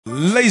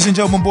Ladies and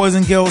gentlemen, boys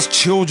and girls,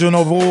 children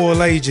of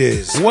all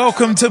ages,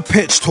 welcome to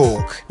Pitch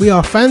Talk. We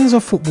are fans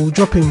of football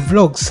dropping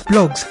vlogs,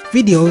 blogs,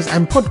 videos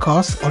and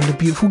podcasts on the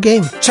beautiful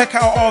game. Check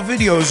out our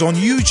videos on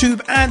YouTube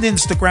and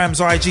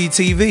Instagram's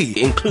IGTV,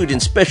 including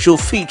special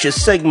feature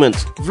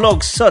segments,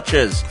 vlogs such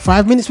as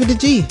 5 Minutes with the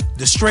G,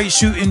 The Straight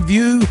Shooting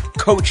View,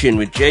 Coaching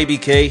with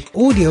JBK,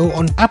 audio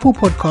on Apple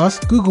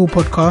Podcasts, Google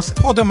Podcasts,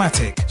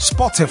 Podomatic,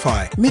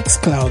 Spotify,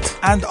 Mixcloud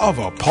and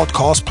other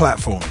podcast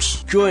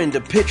platforms. Join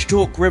the Pitch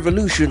Talk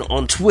revolution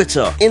on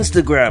Twitter,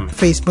 Instagram,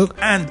 Facebook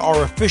and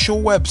our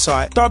official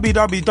website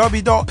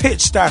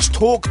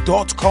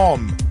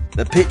www.pitch-talk.com.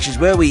 The pitch is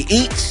where we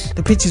eat,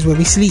 the pitch is where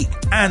we sleep,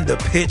 and the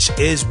pitch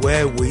is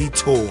where we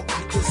talk.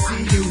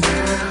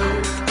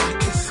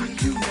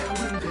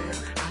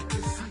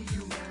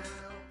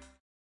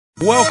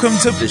 Welcome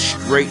to the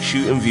Straight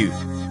Shooting View.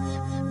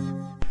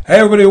 Hey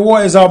everybody,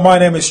 what is up? My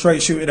name is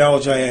Straight Shooting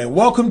LJ and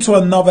welcome to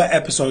another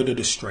episode of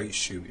the Straight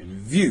Shooting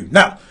View.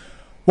 Now,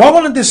 what I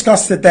want to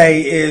discuss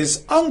today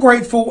is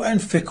ungrateful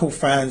and fickle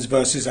fans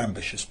versus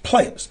ambitious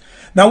players.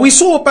 Now, we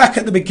saw back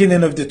at the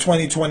beginning of the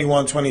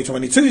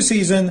 2021-2022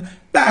 season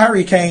that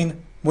Harry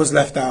Kane was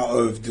left out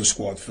of the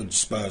squad for the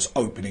Spurs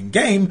opening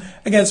game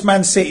against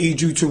Man City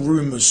due to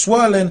rumours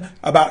swirling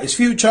about his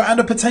future and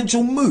a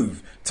potential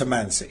move to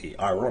Man City,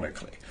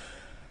 ironically.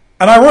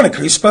 And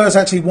ironically, Spurs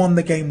actually won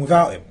the game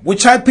without him,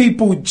 which had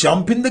people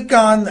jumping the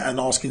gun and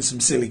asking some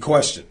silly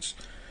questions.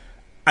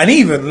 And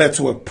even led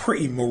to a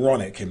pretty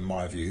moronic, in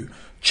my view,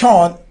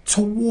 chant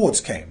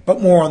towards Kane.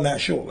 But more on that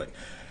shortly.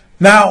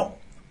 Now,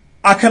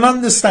 I can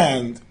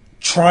understand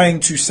trying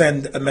to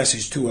send a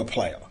message to a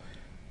player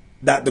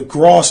that the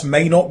grass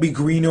may not be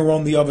greener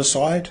on the other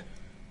side.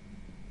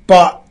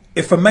 But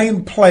if a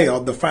main player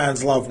the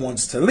fans love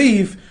wants to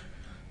leave,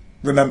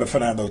 remember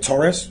Fernando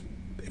Torres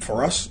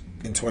for us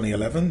in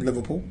 2011,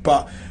 Liverpool.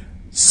 But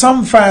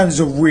some fans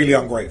are really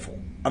ungrateful.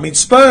 I mean,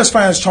 Spurs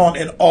fans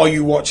chanting, "Are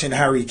you watching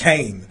Harry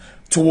Kane?"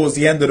 towards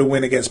the end of the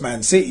win against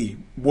Man City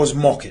was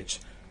mockage,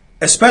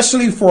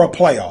 especially for a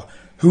player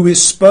who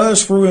is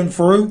Spurs through and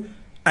through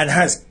and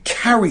has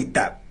carried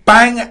that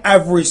bang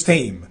average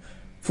team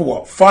for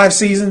what, 5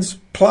 seasons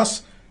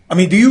plus? I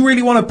mean, do you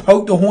really want to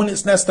poke the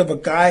hornet's nest of a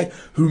guy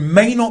who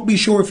may not be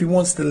sure if he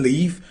wants to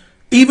leave,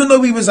 even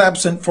though he was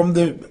absent from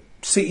the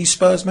City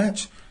Spurs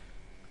match?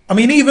 I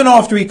mean, even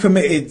after he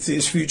committed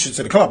his future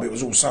to the club, it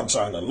was all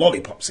sunshine and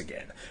lollipops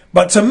again.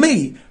 But to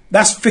me,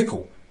 that's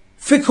fickle.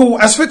 Fickle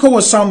as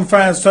some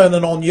fans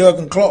turning on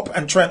Jurgen Klopp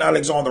and Trent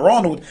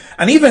Alexander-Arnold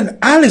and even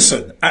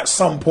Alisson at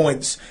some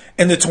points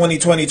in the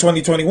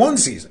 2020-2021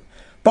 season.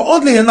 But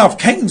oddly enough,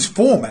 Kane's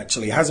form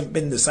actually hasn't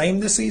been the same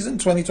this season,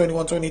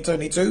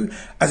 2021-2022,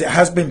 as it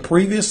has been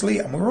previously,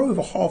 and we're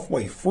over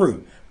halfway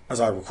through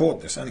as I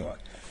record this anyway.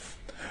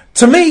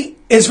 To me,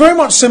 it's very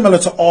much similar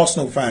to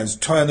Arsenal fans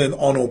turning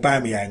on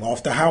Aubameyang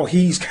after how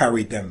he's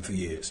carried them for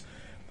years.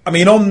 I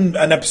mean, on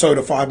an episode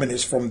of 5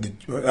 Minutes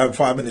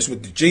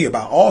with the G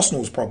about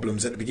Arsenal's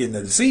problems at the beginning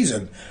of the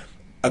season,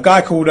 a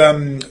guy called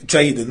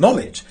Jadon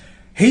Knowledge,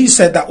 he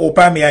said that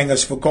Aubameyang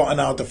has forgotten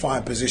how to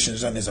find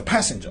positions and is a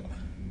passenger.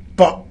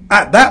 But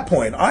at that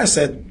point, I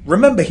said,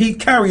 remember, he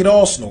carried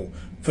Arsenal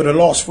for the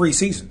last 3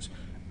 seasons.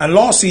 And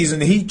last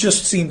season, he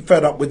just seemed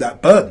fed up with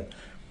that burden.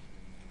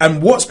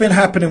 And what's been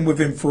happening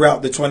with him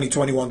throughout the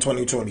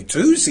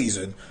 2021-2022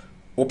 season,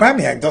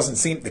 Aubameyang doesn't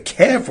seem to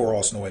care for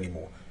Arsenal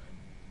anymore.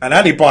 And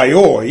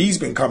Adebayor, he's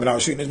been coming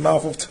out shooting his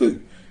mouth off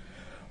too.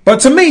 But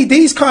to me,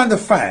 these kind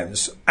of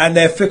fans and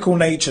their fickle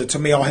nature to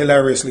me are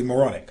hilariously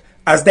moronic,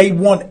 as they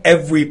want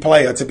every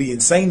player to be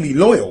insanely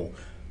loyal,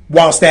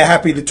 whilst they're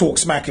happy to talk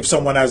smack if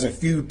someone has a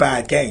few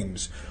bad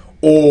games,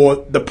 or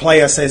the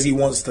player says he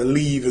wants to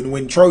leave and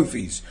win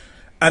trophies.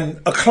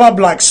 And a club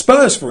like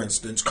Spurs, for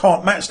instance,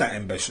 can't match that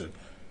ambition.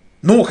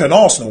 Nor can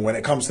Arsenal when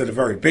it comes to the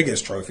very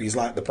biggest trophies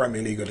like the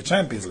Premier League or the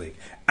Champions League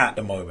at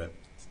the moment.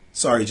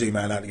 Sorry,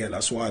 G-Man, I had to get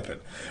that swiping.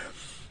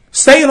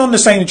 Staying on the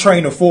same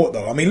train of thought,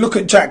 though, I mean, look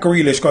at Jack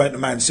Grealish going to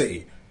Man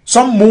City.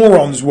 Some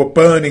morons were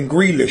burning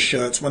Grealish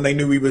shirts when they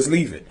knew he was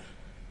leaving.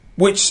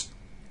 Which,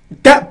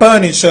 that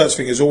burning shirts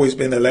thing has always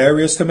been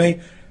hilarious to me,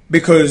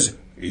 because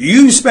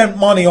you spent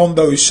money on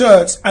those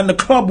shirts and the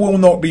club will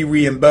not be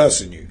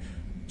reimbursing you.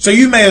 So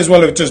you may as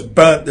well have just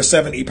burnt the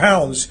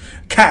 £70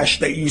 cash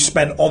that you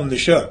spent on the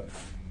shirt.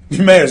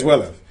 You may as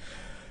well have.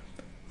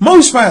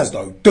 Most fans,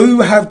 though, do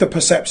have the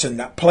perception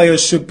that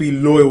players should be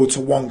loyal to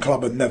one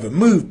club and never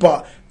move,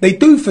 but they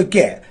do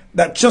forget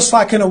that just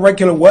like in a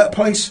regular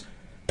workplace,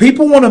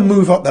 people want to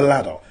move up the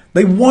ladder.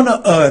 They want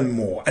to earn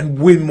more and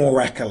win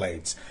more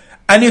accolades.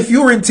 And if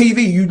you're in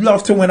TV, you'd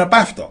love to win a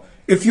BAFTA.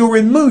 If you're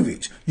in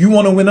movies, you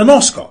want to win an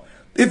Oscar.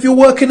 If you're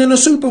working in a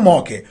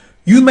supermarket,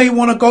 you may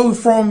want to go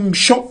from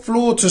shop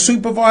floor to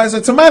supervisor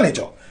to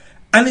manager.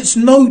 And it's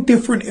no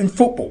different in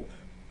football,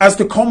 as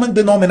the common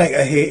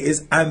denominator here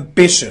is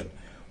ambition.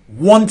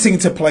 Wanting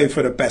to play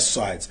for the best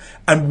sides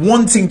and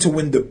wanting to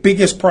win the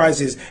biggest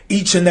prizes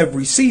each and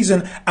every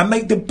season and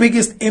make the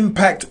biggest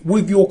impact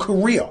with your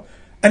career.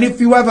 And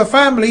if you have a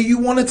family, you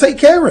want to take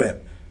care of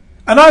them.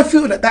 And I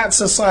feel that that's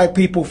a side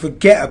people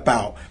forget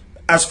about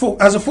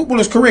as a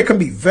footballer's career can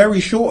be very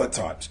short at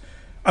times.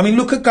 I mean,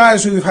 look at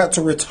guys who've had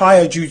to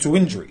retire due to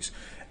injuries.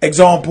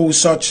 Examples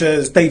such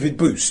as David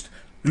Boost,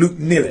 Luke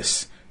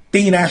Nillis,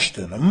 Dean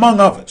Ashton, among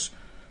others.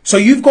 So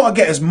you've got to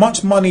get as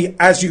much money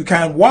as you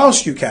can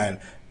whilst you can,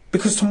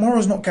 because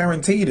tomorrow's not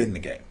guaranteed in the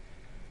game.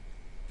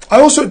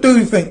 I also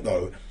do think,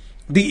 though,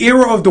 the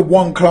era of the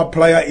one club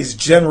player is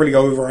generally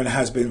over and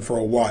has been for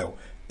a while,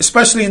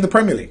 especially in the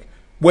Premier League,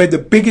 where the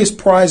biggest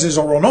prizes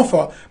are on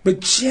offer, but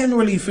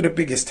generally for the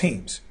biggest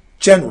teams.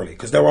 Generally,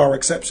 because there are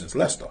exceptions,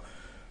 Leicester.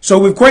 So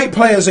with great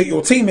players at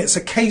your team, it's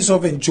a case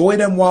of enjoy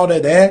them while they're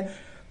there,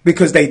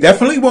 because they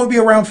definitely won't be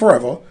around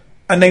forever,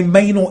 and they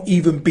may not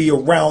even be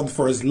around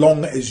for as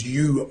long as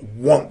you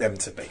want them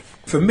to be.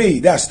 For me,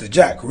 that's the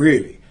jack,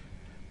 really.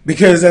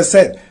 Because as I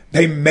said,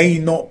 they may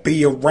not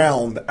be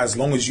around as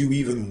long as you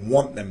even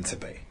want them to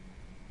be.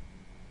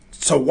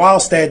 So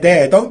whilst they're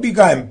there, don't be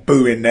going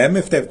booing them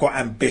if they've got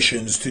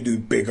ambitions to do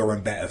bigger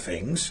and better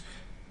things.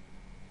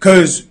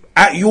 Because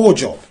at your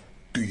job,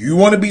 do you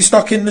want to be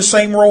stuck in the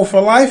same role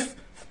for life?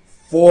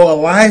 For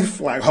life,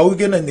 like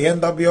Hogan and the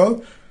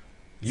NWO?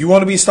 You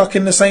want to be stuck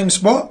in the same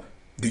spot?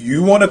 Do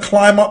you want to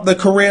climb up the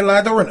career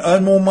ladder and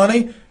earn more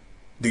money?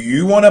 Do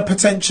you want to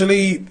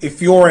potentially,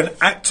 if you're an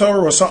actor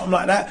or something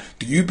like that,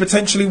 do you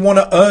potentially want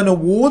to earn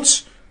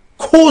awards?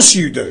 Of course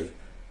you do.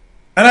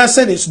 And I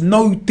said it's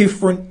no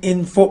different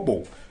in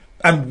football.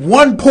 And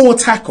one poor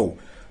tackle,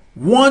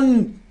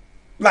 one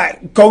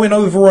like going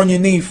over on your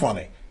knee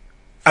funny,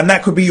 and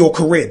that could be your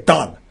career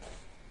done.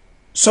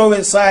 So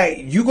it's like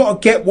you got to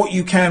get what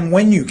you can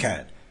when you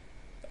can.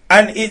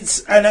 And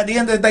at the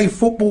end of the day,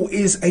 football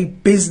is a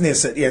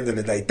business at the end of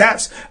the day.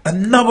 That's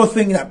another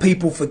thing that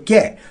people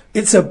forget.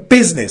 It's a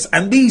business.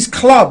 And these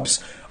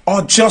clubs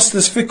are just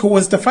as fickle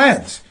as the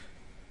fans.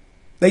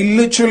 They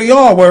literally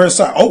are, where it's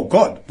like, oh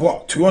God,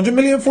 what, 200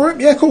 million for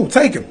him? Yeah, cool,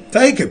 take him.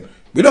 Take him.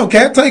 We don't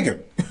care, take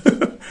him.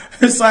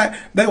 It's like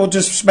they will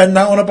just spend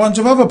that on a bunch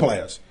of other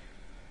players.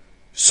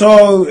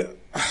 So it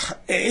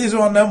is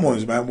one of them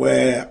ones, man,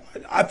 where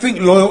I think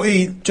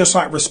loyalty, just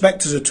like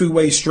respect, is a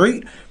two-way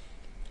street.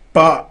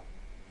 But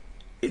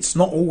it's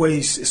not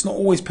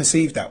always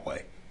perceived that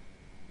way.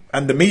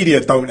 And the media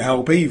don't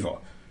help either.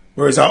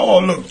 Whereas like, oh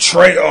look,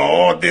 traitor,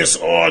 or this,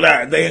 or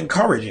that, and they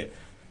encourage it.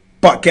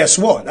 But guess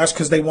what? That's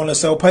because they want to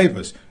sell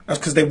papers. That's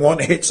because they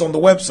want hits on the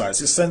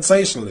websites. It's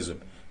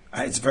sensationalism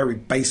at its very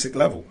basic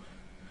level.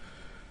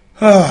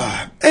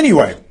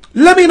 Anyway,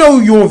 let me know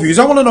your views.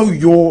 I want to know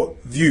your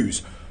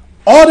views.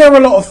 Are there a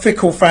lot of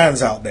fickle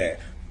fans out there?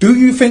 Do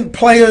you think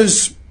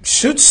players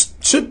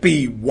should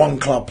be one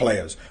club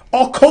players?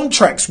 Are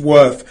contracts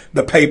worth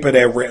the paper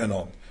they're written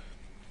on?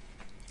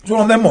 It's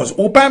one of them ones.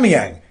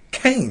 Aubameyang,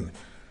 Kane.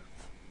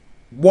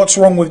 What's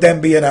wrong with them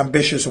being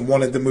ambitious and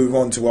wanting to move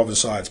on to other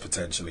sides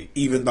potentially,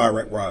 even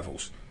direct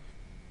rivals?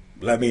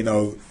 Let me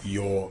know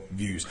your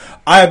views.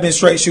 I have been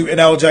Straight Shooting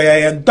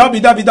LJA, and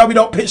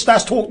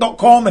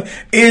www.pitch-talk.com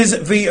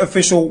is the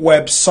official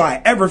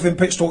website. Everything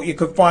Pitch Talk you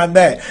can find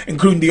there,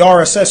 including the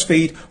RSS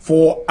feed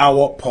for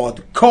our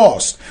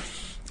podcast.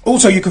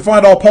 Also, you can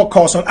find our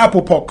podcast on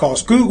Apple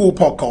Podcasts, Google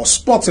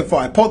Podcasts,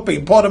 Spotify,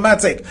 Podbean,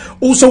 Podomatic.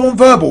 Also on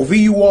Verbal,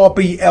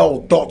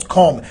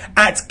 VURBL.com,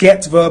 at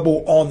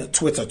GetVerbal on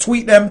Twitter.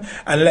 Tweet them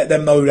and let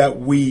them know that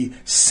we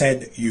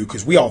sent you,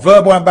 because we are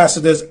Verbal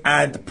ambassadors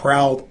and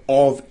proud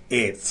of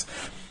it.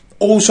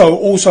 Also,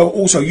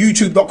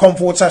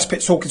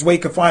 youtube.com/Pitch Talk is where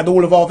you can find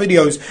all of our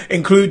videos,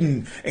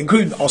 including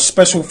our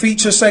special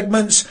feature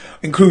segments,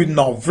 including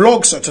our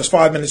vlogs, such as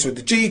 5 Minutes with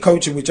the G,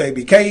 Coaching with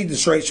JBK, the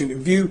Straight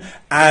Shooting View,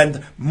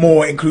 and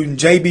more, including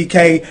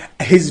JBK,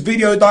 his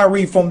video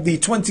diary from the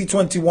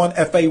 2021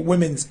 FA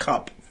Women's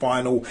Cup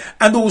final,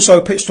 and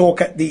also Pitch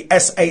Talk at the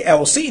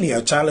SAL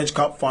Senior Challenge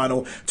Cup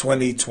final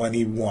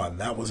 2021.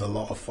 That was a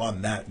lot of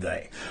fun that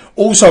day.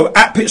 Also,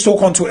 at Pitch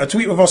Talk on Twitter.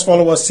 Tweet with us,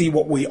 follow us, see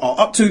what we are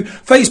up to.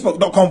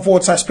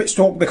 Facebook.com/Pitch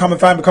Talk. Become a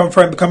fan, become a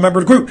friend, become a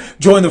member of the group.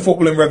 Join the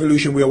footballing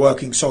revolution we are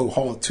working so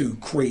hard to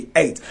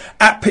create.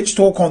 At Pitch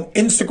Talk on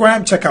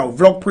Instagram. Check out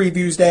vlog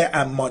previews there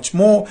and much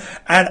more.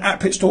 And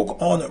at Pitch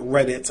Talk on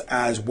Reddit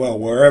as well.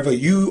 Wherever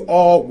you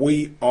are,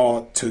 we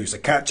are too. So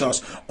catch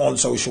us on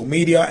social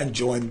media and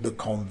join the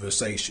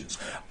conversations.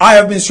 I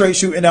have been Straight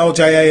Shooting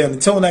LJA, and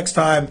until next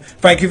time,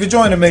 thank you for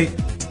joining me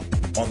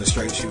on the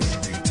Straight Shooting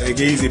View. Take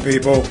it easy,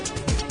 people.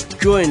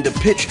 Join the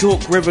Pitch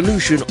Talk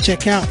revolution.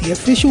 Check out the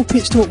official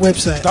Pitch Talk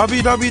website,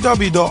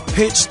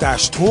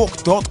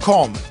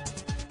 www.pitch-talk.com.